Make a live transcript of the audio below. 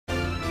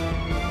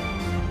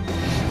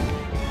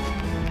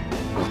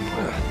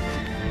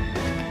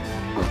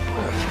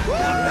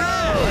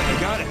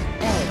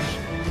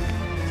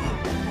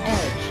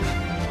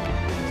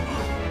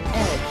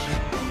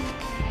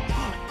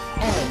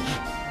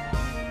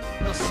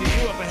I'll see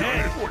you up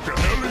ahead. What the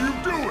hell are you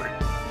doing?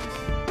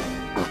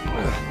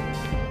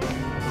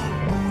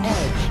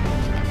 Edge.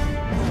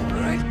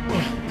 Right.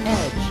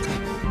 Edge.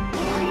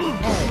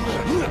 Edge.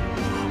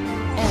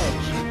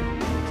 Edge.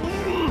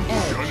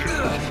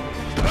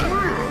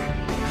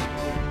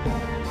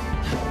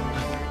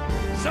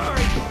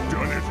 Sorry.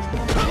 Done it.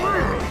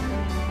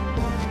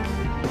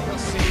 I'll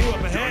see you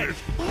up ahead.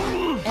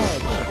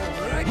 Edge.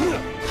 Right.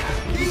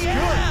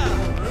 Yeah.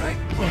 Right.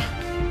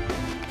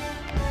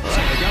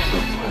 I got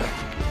them.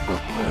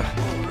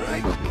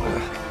 Right.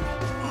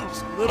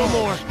 Just a little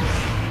more.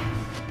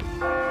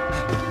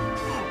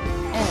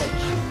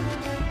 Edge.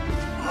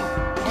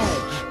 Edge.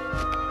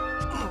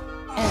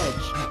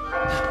 Edge.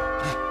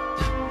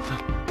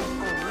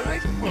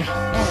 Right.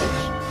 Edge.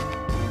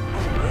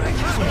 Right.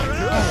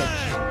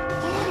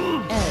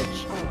 Edge.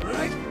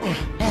 Right.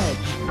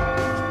 Edge.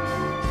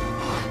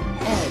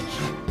 Edge.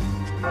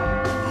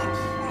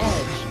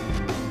 Edge.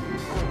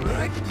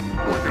 Right.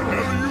 What the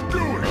hell are you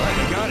doing? Right,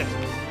 I got it.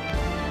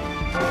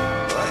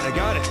 Right, I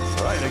got it.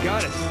 Right, I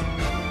got it.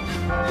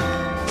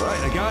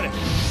 Right, I got it.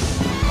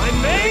 I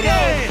made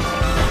it!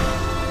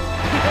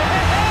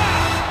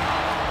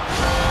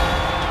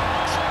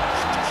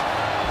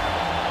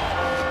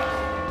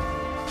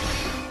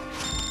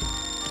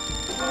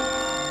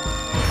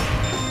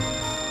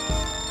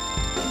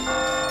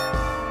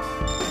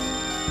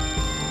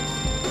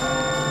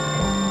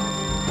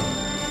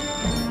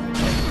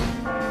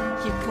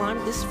 You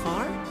climbed this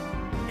far?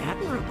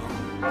 Admirable.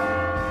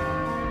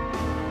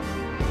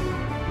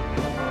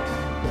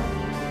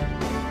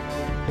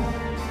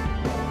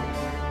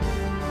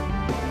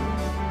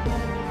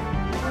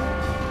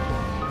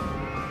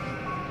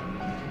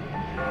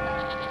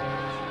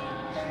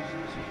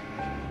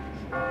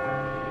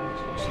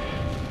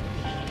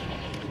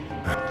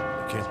 I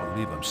can't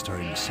believe I'm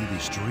starting to see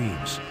these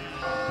dreams.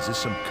 Is this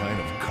some kind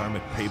of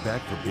karmic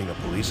payback for being a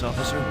police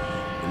officer?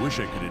 I wish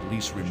I could at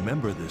least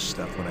remember this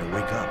stuff when I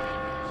wake up.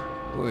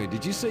 Wait,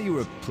 did you say you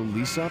were a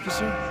police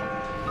officer?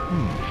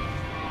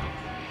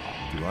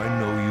 Do I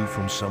know you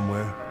from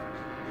somewhere?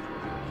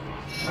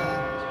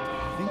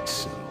 I think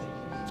so.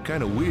 It's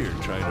kind of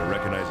weird trying to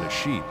recognize a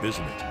sheep,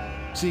 isn't it?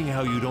 Seeing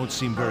how you don't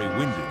seem very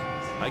winded,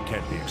 I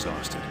can't be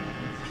exhausted.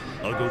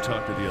 I'll go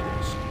talk to the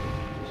others.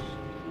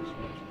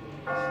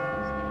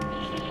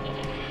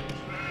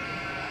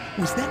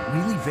 Was that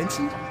really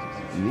Vincent?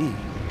 Me?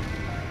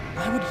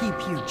 Why would he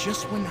appear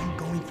just when I'm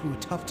going through a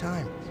tough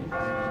time?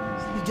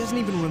 He doesn't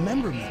even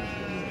remember me.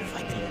 What have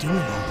I been doing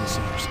all these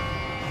years?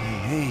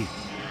 Hey.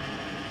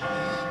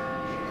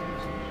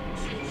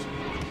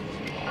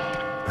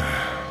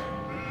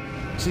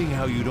 Seeing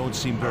how you don't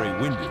seem very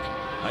winded,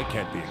 I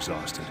can't be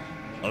exhausted.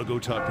 I'll go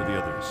talk to the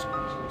others.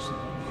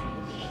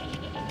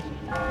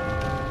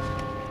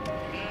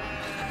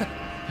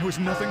 There was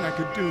nothing I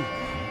could do.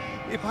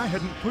 If I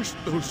hadn't pushed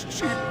those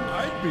sheep,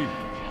 I'd be...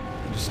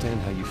 I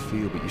understand how you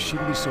feel, but you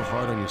shouldn't be so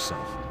hard on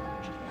yourself.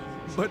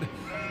 But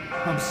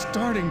I'm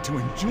starting to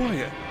enjoy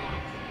it.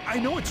 I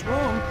know it's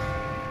wrong,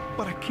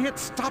 but I can't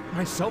stop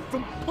myself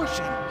from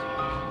pushing.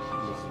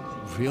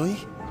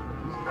 Really?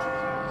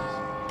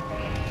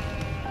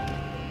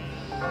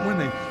 When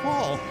they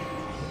fall,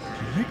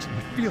 it makes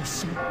me feel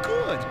so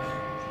good.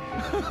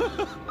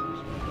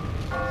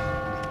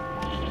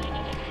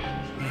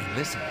 Hey,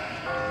 listen.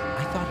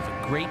 I thought of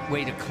a great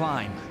way to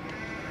climb.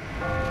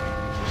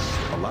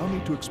 Allow me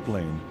to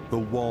explain the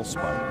wall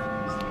spider.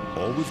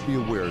 Always be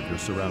aware of your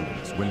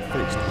surroundings when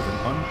faced with an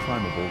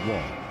unclimbable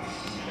wall.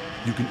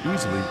 You can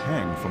easily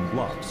hang from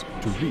blocks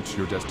to reach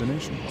your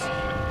destinations.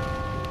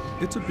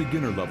 It's a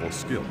beginner-level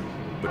skill,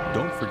 but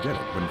don't forget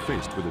it when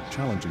faced with a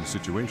challenging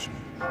situation.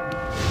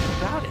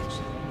 About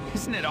it.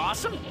 Isn't it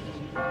awesome?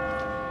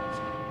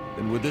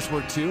 Then would this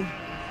work too?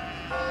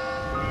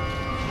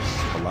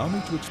 Allow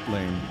me to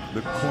explain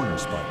the corner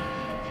spider.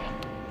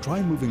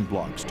 Try moving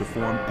blocks to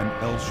form an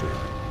L shape.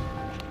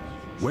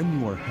 When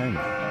you are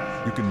hanging,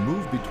 you can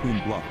move between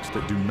blocks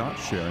that do not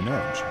share an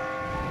edge.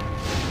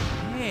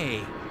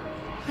 Hey,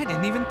 I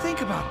didn't even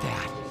think about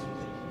that.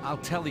 I'll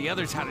tell the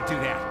others how to do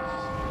that.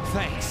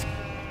 Thanks.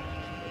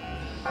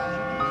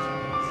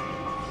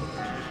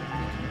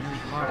 Really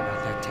hard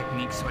about that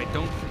technique so I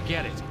don't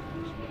forget it.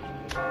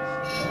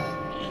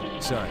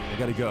 Sorry, I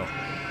gotta go.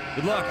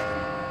 Good luck!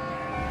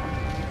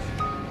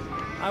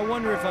 I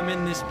wonder if I'm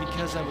in this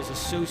because I was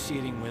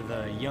associating with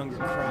a younger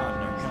crowd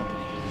in our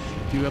company.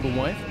 Do you have a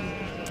wife?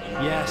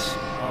 Yes,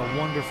 a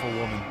wonderful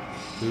woman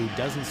who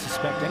doesn't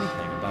suspect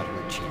anything about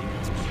her cheating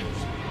husband.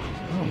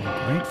 Oh,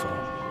 I'm grateful.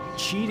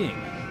 Cheating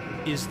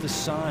is the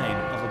sign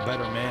of a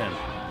better man.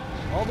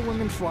 All the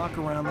women flock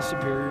around the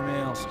superior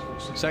males.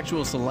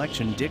 Sexual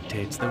selection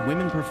dictates that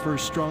women prefer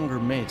stronger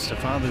mates to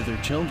father their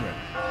children.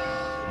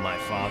 My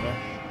father,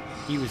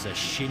 he was a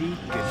shitty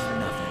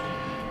good-for-nothing.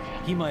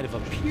 He might have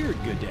appeared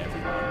good to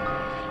everyone.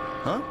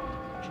 Huh?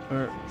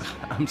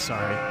 I'm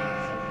sorry.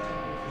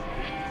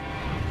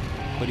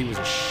 But he was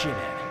a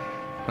shithead.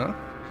 Huh?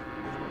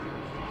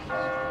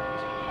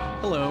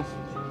 Hello.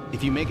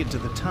 If you make it to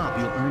the top,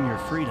 you'll earn your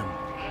freedom.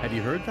 Have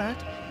you heard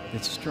that?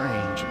 It's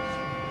strange.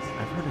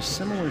 I've heard a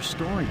similar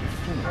story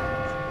before.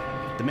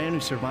 The man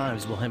who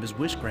survives will have his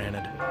wish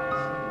granted.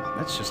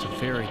 That's just a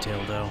fairy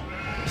tale, though.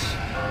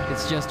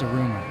 It's just a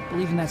rumor.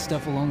 Believing that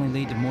stuff will only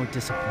lead to more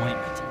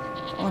disappointment.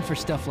 Falling for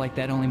stuff like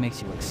that only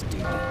makes you look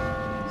stupid.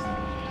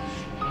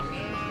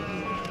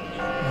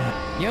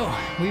 Yo,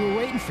 we were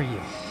waiting for you.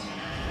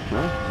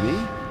 Huh? Me?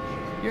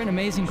 You're an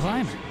amazing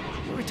climber.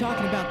 We were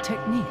talking about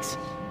techniques.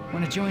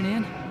 Want to join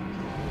in?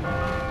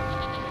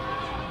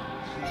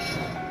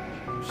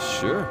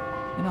 Sure.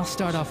 And I'll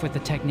start off with the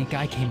technique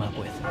I came up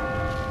with.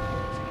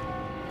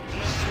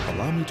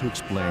 Allow me to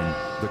explain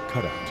the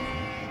cutout.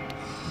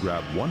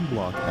 Grab one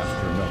block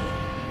after another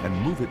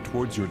and move it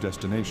towards your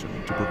destination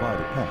to provide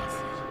a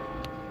path.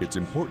 It's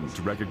important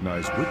to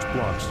recognize which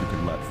blocks you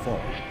can let fall.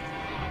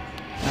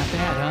 Not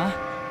bad, huh?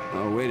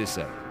 Oh, wait a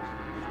sec.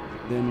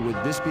 Then would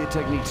this be a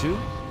technique too?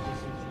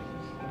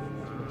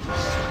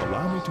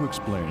 Allow me to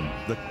explain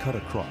the cut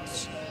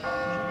across.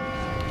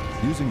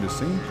 Using the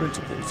same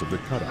principles of the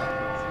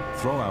cutout,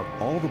 throw out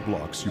all the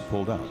blocks you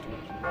pulled out.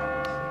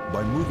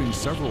 By moving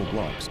several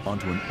blocks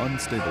onto an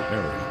unstable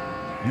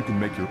area, you can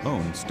make your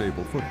own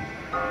stable footing.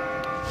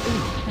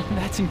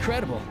 That's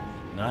incredible.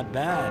 Not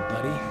bad,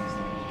 buddy.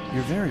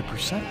 You're very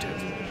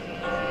perceptive.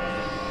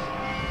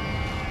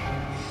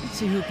 Let's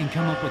see who can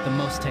come up with the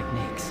most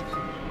techniques.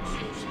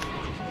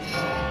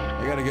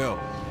 I gotta go.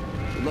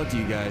 Good luck to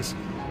you guys.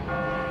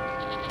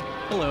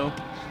 Hello.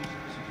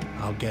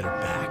 I'll get her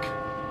back.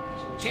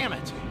 Damn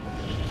it!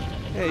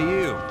 Hey,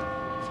 you.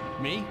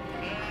 Me?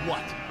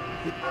 What?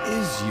 It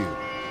is you.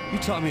 You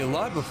taught me a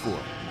lot before.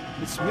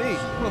 It's me.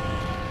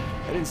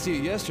 I didn't see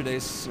you yesterday,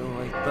 so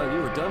I thought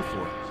you were done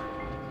for.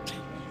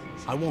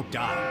 I won't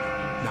die.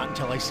 Not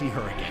until I see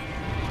her again.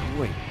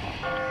 Wait.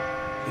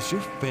 Is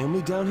your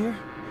family down here?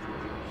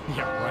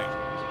 Yeah,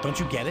 right. Don't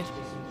you get it?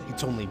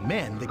 It's only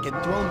men that get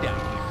thrown down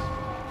here.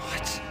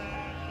 What?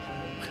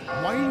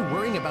 Why are you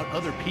worrying about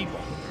other people?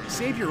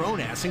 Save your own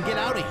ass and get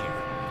out of here.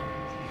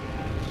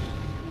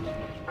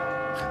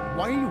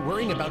 Why are you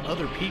worrying about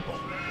other people?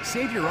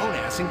 Save your own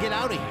ass and get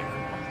out of here.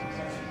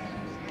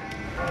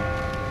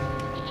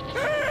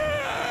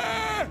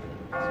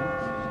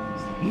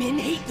 Men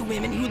hate the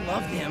women who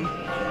love them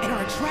and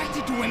are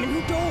attracted to women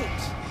who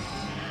don't.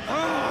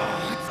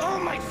 Oh, it's all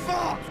my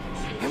fault.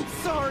 I'm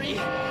sorry.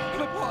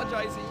 I'm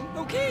apologizing,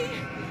 okay?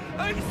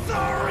 I'm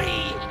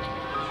sorry.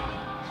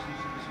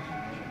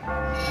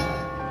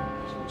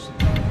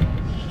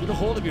 Get a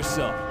hold of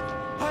yourself.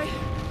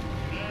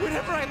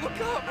 Whenever I look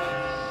up,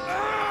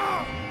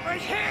 my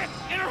head,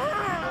 it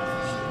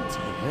hurts. It's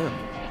for him.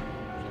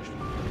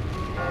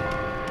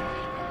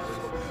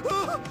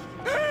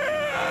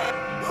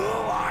 Who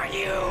are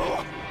you?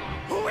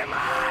 Who am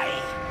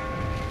I?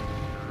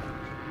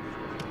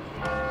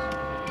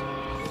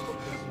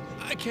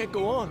 I can't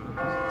go on.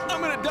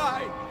 I'm gonna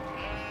die.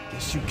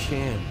 Yes, you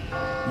can.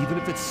 Even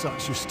if it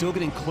sucks, you're still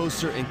getting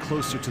closer and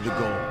closer to the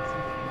goal.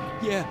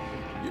 Yeah,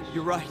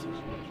 you're right.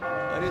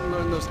 I didn't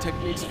learn those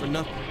techniques for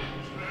nothing.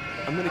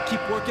 I'm gonna keep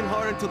working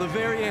hard until the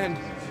very end.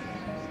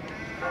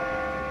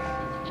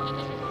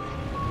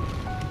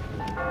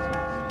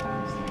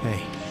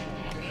 Hey.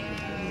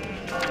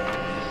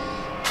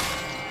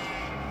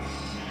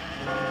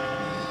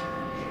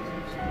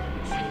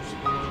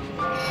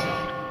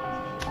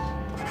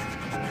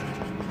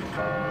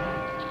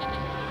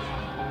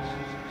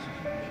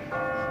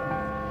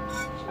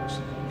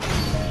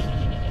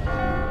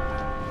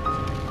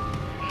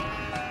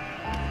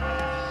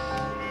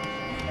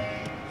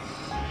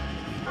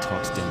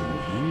 Talks down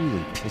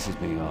really pisses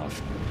me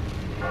off.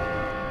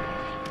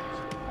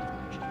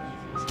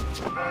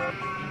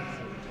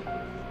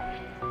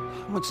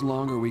 How much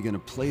longer are we gonna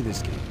play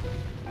this game?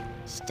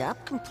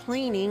 Stop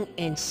complaining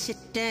and sit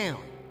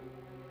down.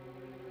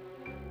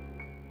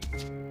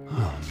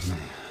 Oh,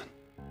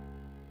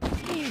 man.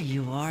 Here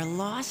you are,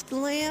 lost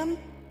lamb.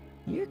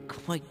 You're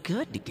quite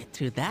good to get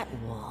through that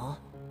wall.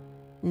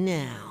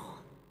 Now,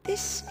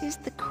 this is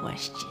the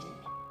question.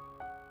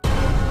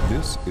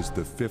 This is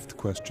the fifth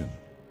question.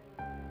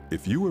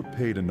 If you were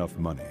paid enough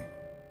money,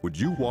 would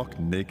you walk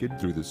naked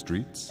through the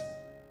streets?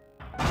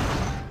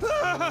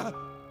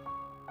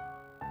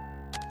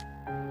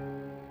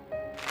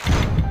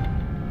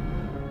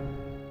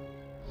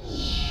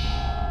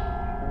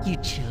 You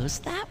chose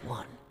that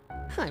one.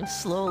 I'm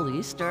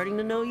slowly starting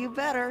to know you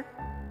better.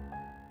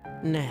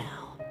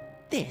 Now,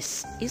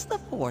 this is the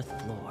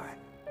fourth floor.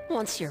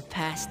 Once you're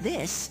past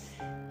this,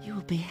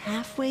 you'll be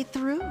halfway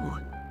through.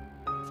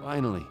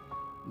 Finally.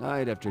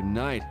 Night after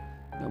night.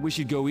 I wish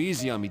you'd go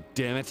easy on me,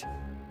 damn it.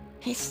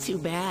 It's too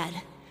bad.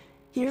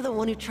 You're the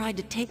one who tried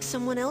to take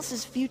someone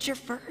else's future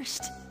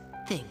first.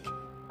 Think.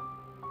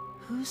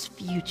 Whose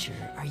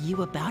future are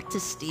you about to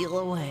steal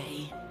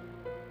away?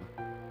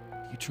 What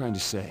are you trying to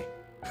say?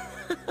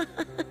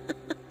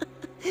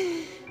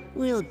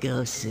 We'll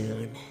go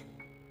soon.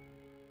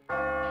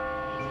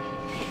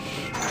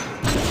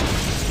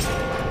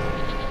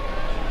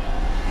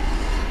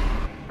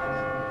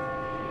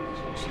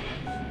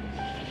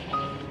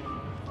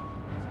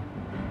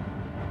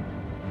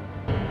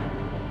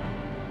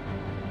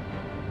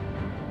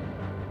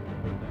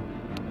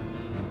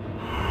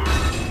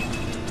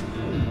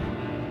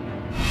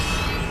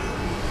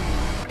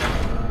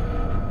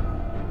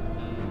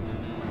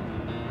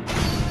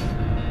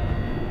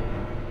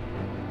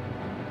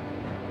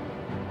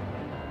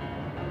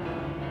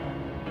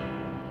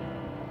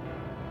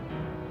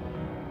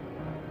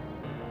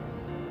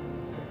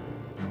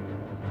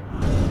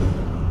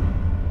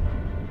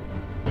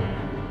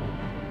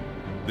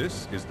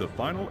 This is the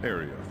final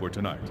area for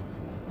tonight.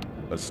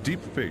 A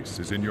steep face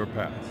is in your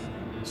path.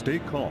 Stay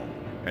calm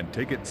and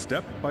take it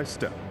step by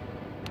step.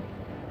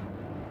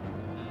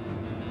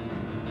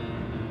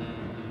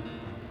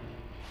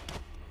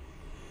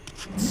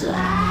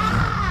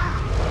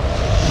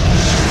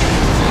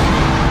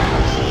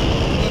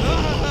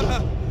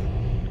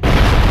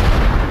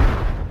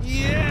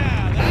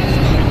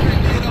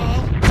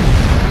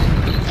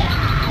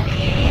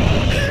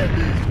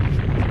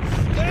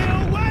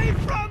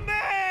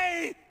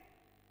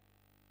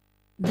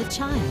 The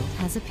child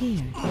has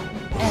appeared.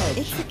 Edge.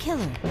 It's the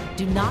killer.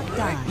 Do not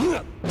die.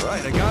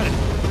 Right, I got it.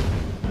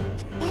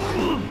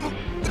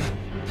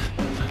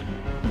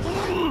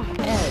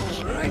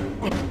 Edge. Right,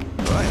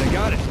 I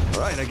got it.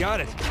 Right, I got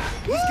it.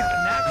 He's got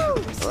a knack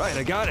for this. Right,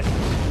 I got it.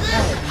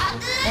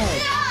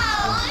 Edge.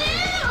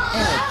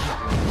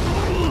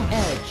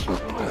 Edge.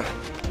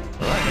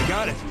 Right, I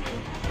got it.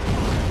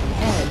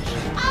 Edge.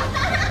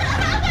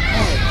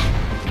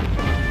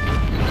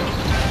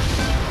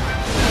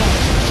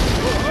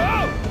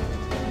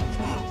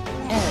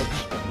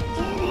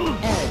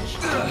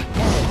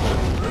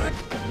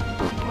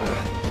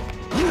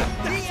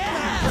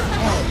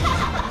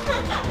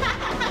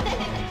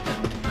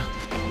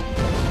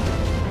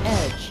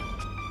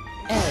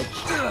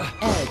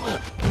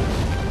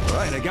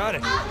 Right, I got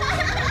it. Right, I got it.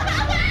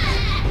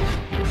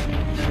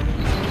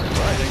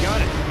 Right, I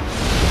got it.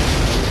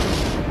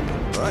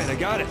 Right, I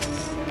got it.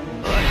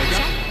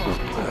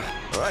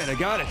 Right, I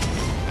got it.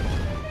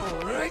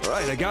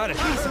 Right, I got it.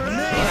 Right,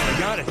 I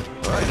got it.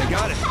 Right, I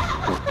got it.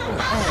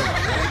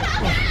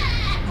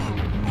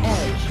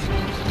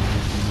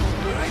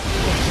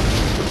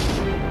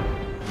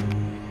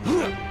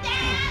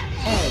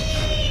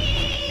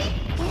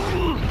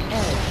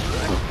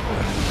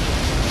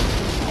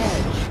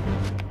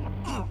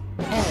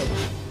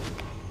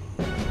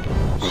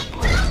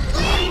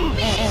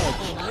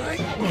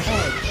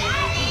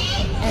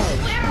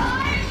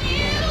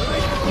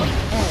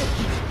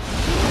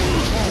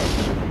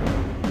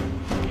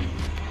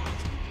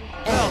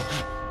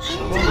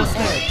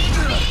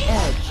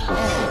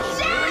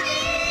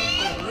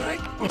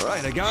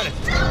 Right, I got it.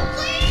 Don't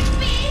leave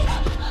me!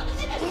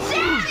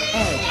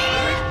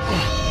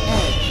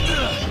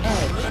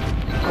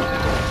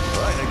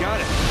 Right, I got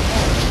it.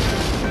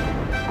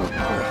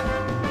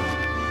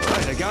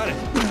 Right, I got it.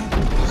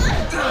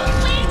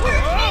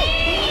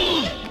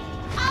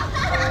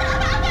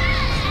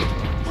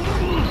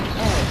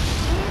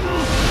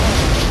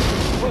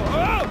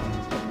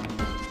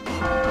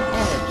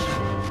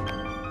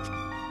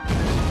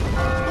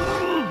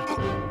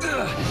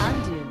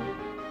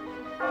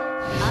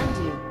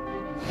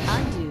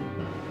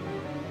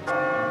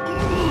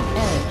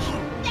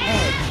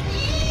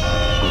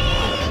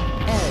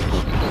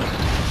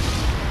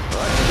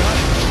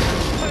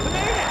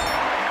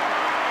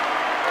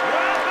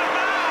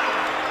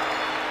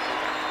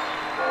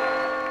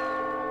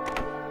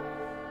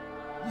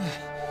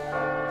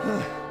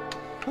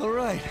 All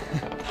right.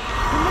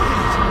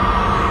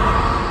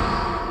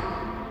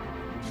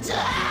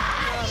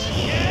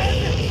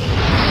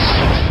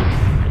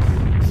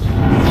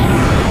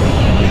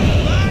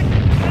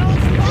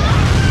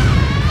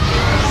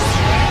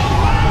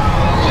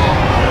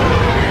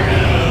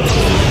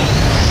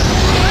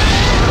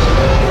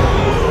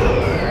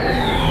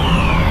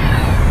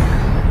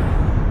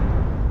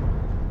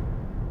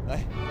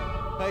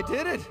 I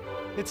did it!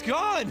 It's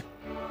gone!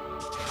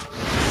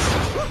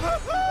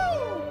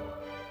 Woo-hoo-hoo!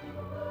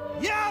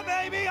 Yeah,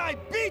 baby! I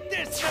beat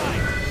this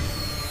guy!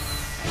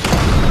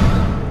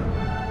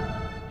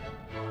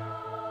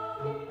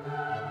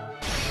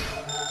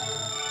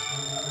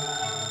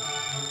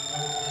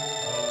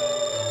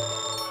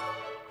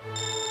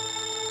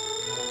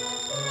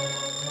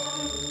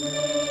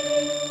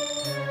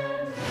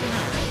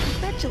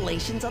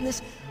 Congratulations on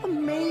this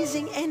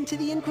amazing end to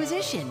the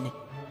Inquisition.